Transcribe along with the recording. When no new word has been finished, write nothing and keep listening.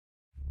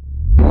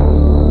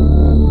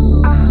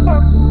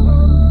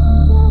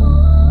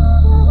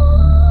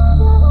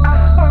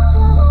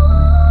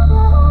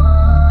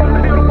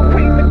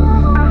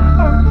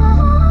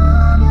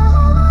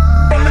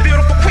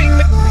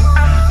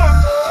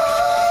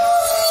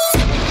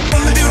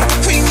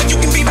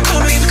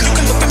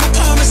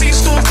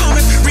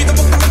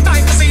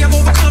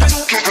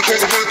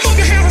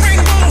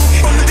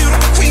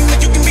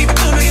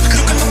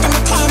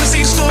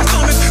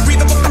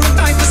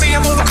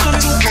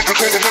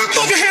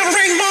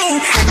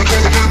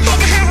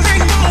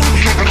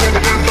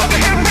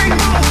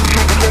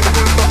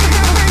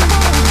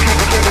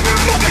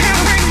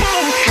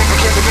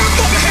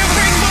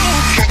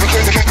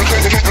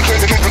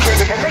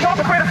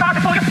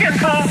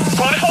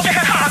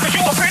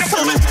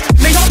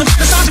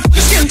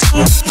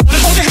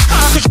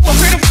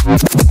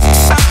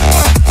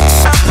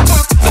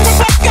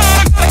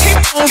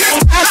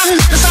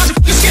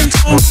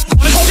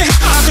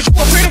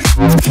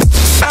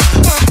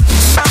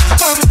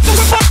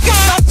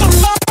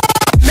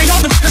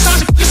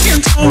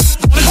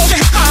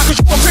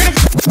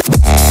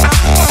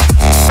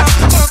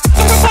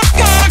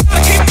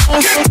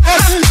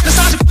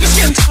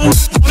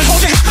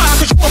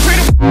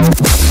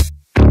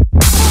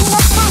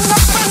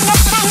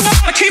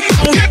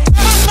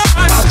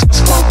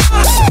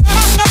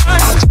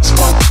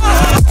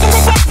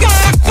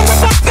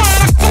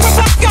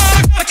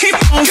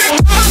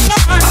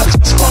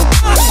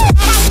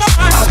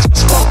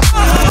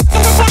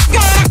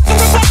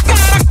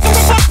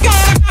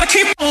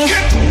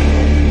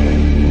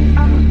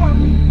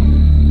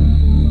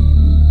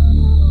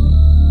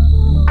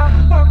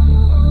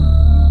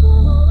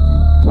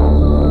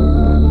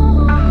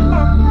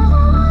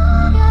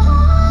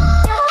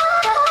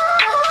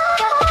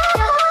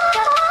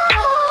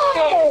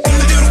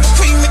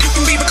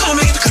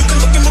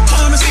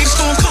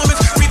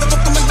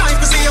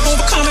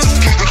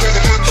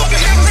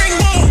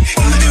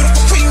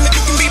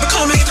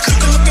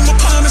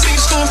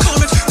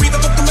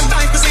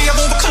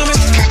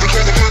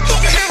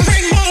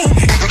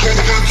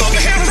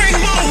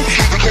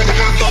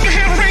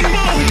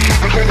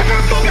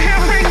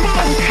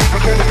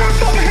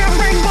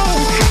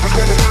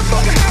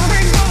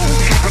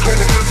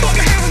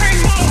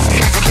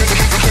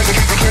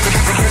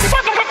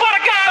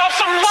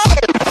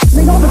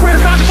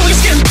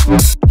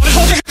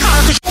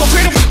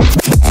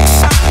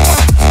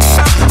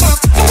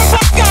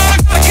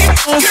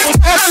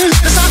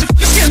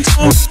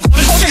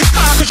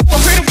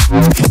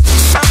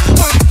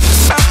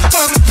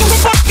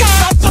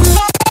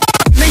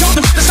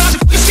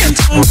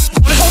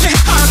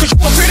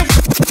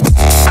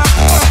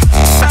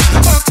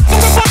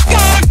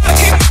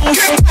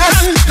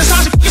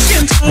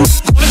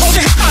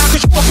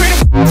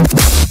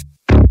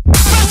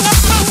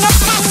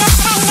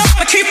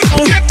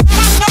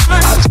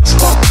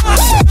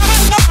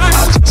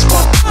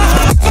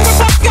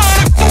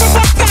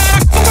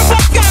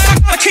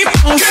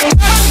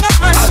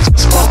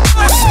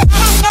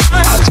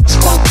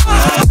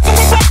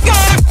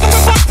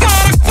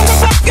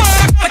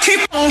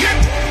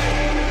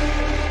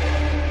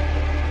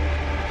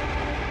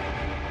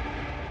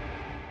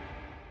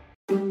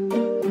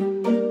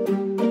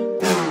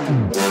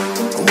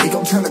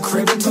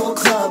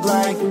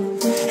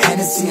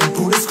Hennessy and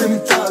Buddha screaming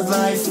thug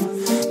life.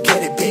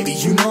 Get it, baby,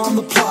 you know I'm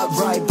the plug,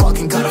 right?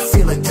 Fucking got a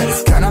feeling that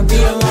it's gonna be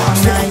a long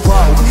night.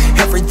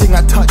 Whoa, everything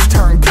I touch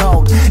turn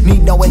cold.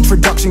 Need no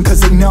introduction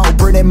cause they know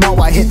Brit and Mo,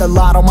 I hit the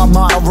lotto, my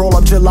motto. Roll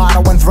up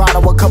gelato and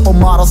throttle a couple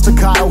models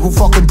staccato who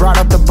fucking brought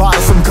up the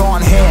bottles. I'm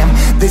gone ham,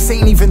 this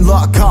ain't even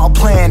luck, all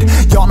planned.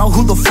 Y'all know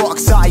who the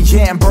fucks I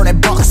am. Burning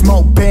bucks,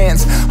 smoke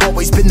bands.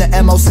 Always been the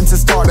MO since the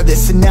start of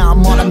this. And now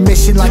I'm on a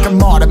mission like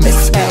I'm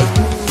Artemis. Hey,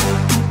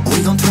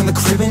 we gon' turn the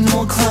crib into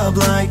a club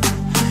like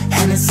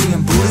Hennessy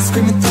and Buddha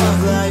screaming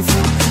thug life.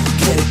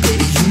 Get it,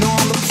 baby, you know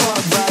I'm the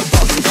plug, right?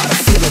 Fucking got a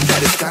feeling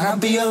that it's gonna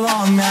be a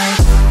long night.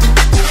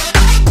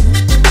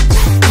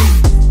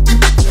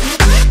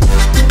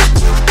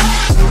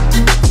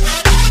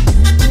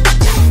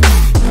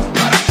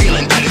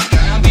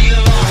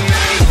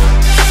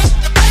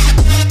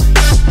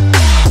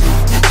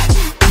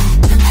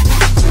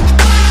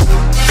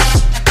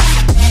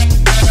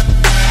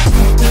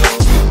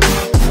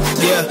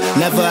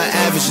 Never an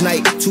average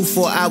night,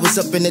 2-4 hours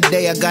up in the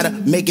day, I gotta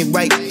make it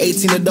right.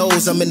 18 of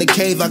those, I'm in the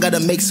cave, I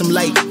gotta make some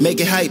light, make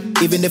it hype,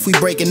 even if we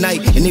break at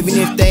night. And even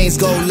if things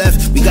go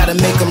left, we gotta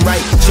make them right.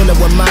 Chillin'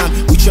 with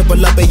mom, we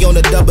triple up, they on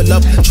the double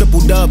up,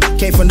 triple dub.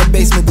 Came from the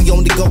basement, we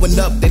only going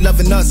up, they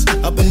loving us.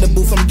 Up in the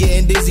booth, I'm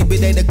getting dizzy,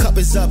 but they the cup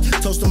is up.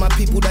 Toast to my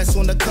people that's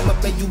on the come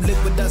up, and you live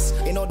with us.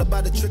 Ain't all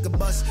about the trick of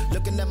bus.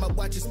 Looking at my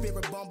watch,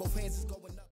 spirit bomb, both hands is going.